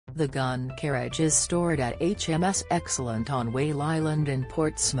The gun carriage is stored at HMS Excellent on Whale Island in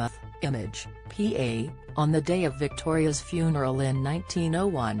Portsmouth, Image, PA. On the day of Victoria's funeral in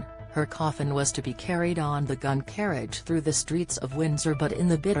 1901, her coffin was to be carried on the gun carriage through the streets of Windsor, but in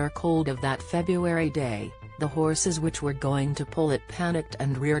the bitter cold of that February day, the horses which were going to pull it panicked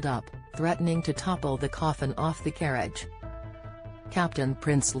and reared up, threatening to topple the coffin off the carriage. Captain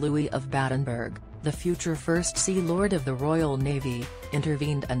Prince Louis of Battenberg, the future First Sea Lord of the Royal Navy,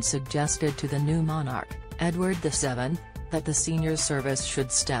 intervened and suggested to the new monarch, Edward VII, that the senior service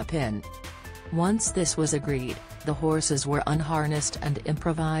should step in. Once this was agreed, the horses were unharnessed and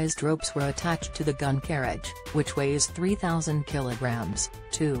improvised ropes were attached to the gun carriage, which weighs 3,000 kilograms,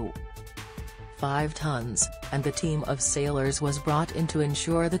 2.5 tons, and the team of sailors was brought in to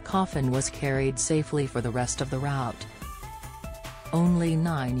ensure the coffin was carried safely for the rest of the route. Only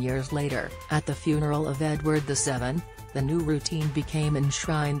 9 years later, at the funeral of Edward VII, the new routine became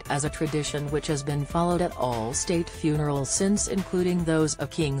enshrined as a tradition which has been followed at all state funerals since, including those of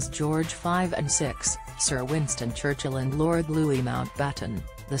Kings George V and VI, Sir Winston Churchill and Lord Louis Mountbatten,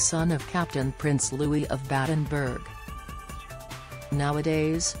 the son of Captain Prince Louis of Battenberg.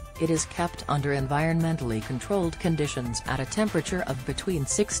 Nowadays, it is kept under environmentally controlled conditions at a temperature of between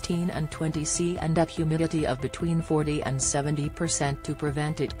 16 and 20 C and at humidity of between 40 and 70% to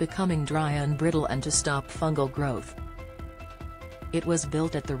prevent it becoming dry and brittle and to stop fungal growth. It was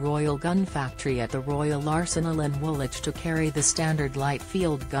built at the Royal Gun Factory at the Royal Arsenal in Woolwich to carry the standard light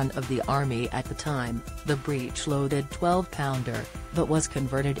field gun of the Army at the time, the breech-loaded 12-pounder, but was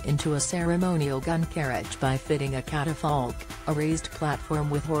converted into a ceremonial gun carriage by fitting a catafalque, a raised platform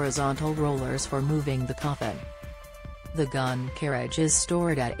with horizontal rollers for moving the coffin. The gun carriage is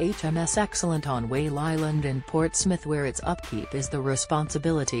stored at HMS Excellent on Whale Island in Portsmouth, where its upkeep is the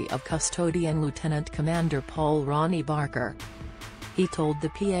responsibility of Custodian Lieutenant Commander Paul Ronnie Barker. He told the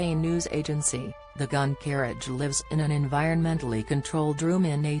PA news agency, "The gun carriage lives in an environmentally controlled room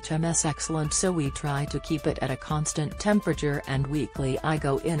in HMS Excellent, so we try to keep it at a constant temperature, and weekly I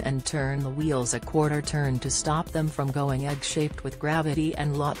go in and turn the wheels a quarter turn to stop them from going egg-shaped with gravity,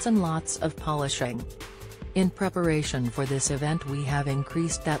 and lots of polishing. In preparation for this event we have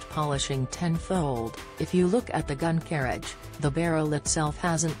increased that polishing tenfold. If you look at the gun carriage, the barrel itself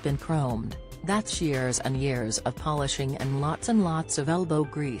hasn't been chromed. That's years and years of polishing and lots of elbow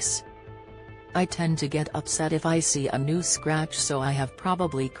grease. I tend to get upset if I see a new scratch, so I have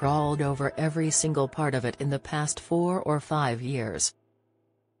probably crawled over every single part of it in the past 4 or 5 years."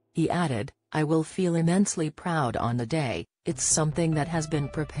 He added, "I will feel immensely proud on the day. It's something that has been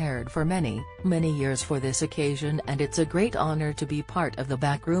prepared for many years for this occasion, and it's a great honor to be part of the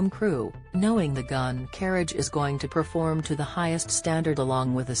backroom crew, knowing the gun carriage is going to perform to the highest standard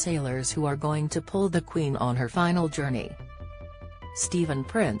along with the sailors who are going to pull the Queen on her final journey." Stephen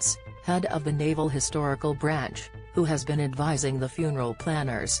Prince, head of the Naval Historical Branch, who has been advising the funeral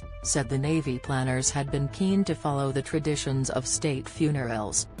planners, said the Navy planners had been keen to follow the traditions of state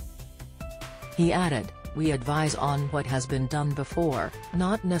funerals. He added, "We advise on what has been done before,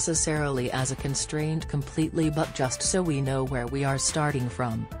 not necessarily as a constraint completely, but just so we know where we are starting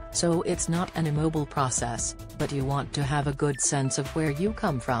from, so it's not an immobile process, but you want to have a good sense of where you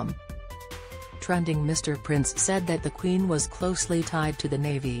come from." Trending Mr. Prince said that the Queen was closely tied to the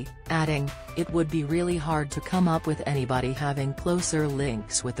Navy, adding, "It would be really hard to come up with anybody having closer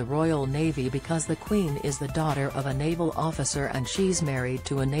links with the Royal Navy, because the Queen is the daughter of a naval officer and she's married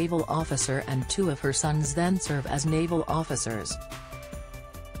to a naval officer, and 2 of her sons then serve as naval officers.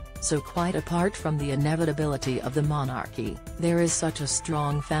 So quite apart from the inevitability of the monarchy, there is such a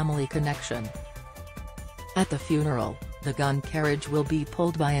strong family connection." At the funeral, the gun carriage will be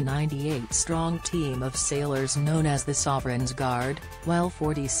pulled by a 98-strong team of sailors known as the Sovereign's Guard, while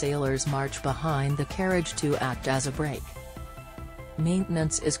 40 sailors march behind the carriage to act as a brake.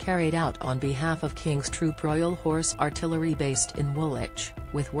 Maintenance is carried out on behalf of King's Troop Royal Horse Artillery based in Woolwich,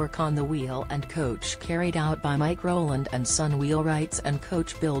 with work on the wheel and coach carried out by Mike Rowland and Son Wheelwrights and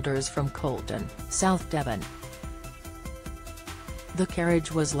coach builders from Colton, South Devon. The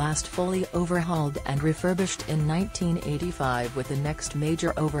carriage was last fully overhauled and refurbished in 1985, with the next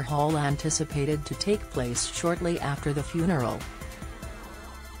major overhaul anticipated to take place shortly after the funeral.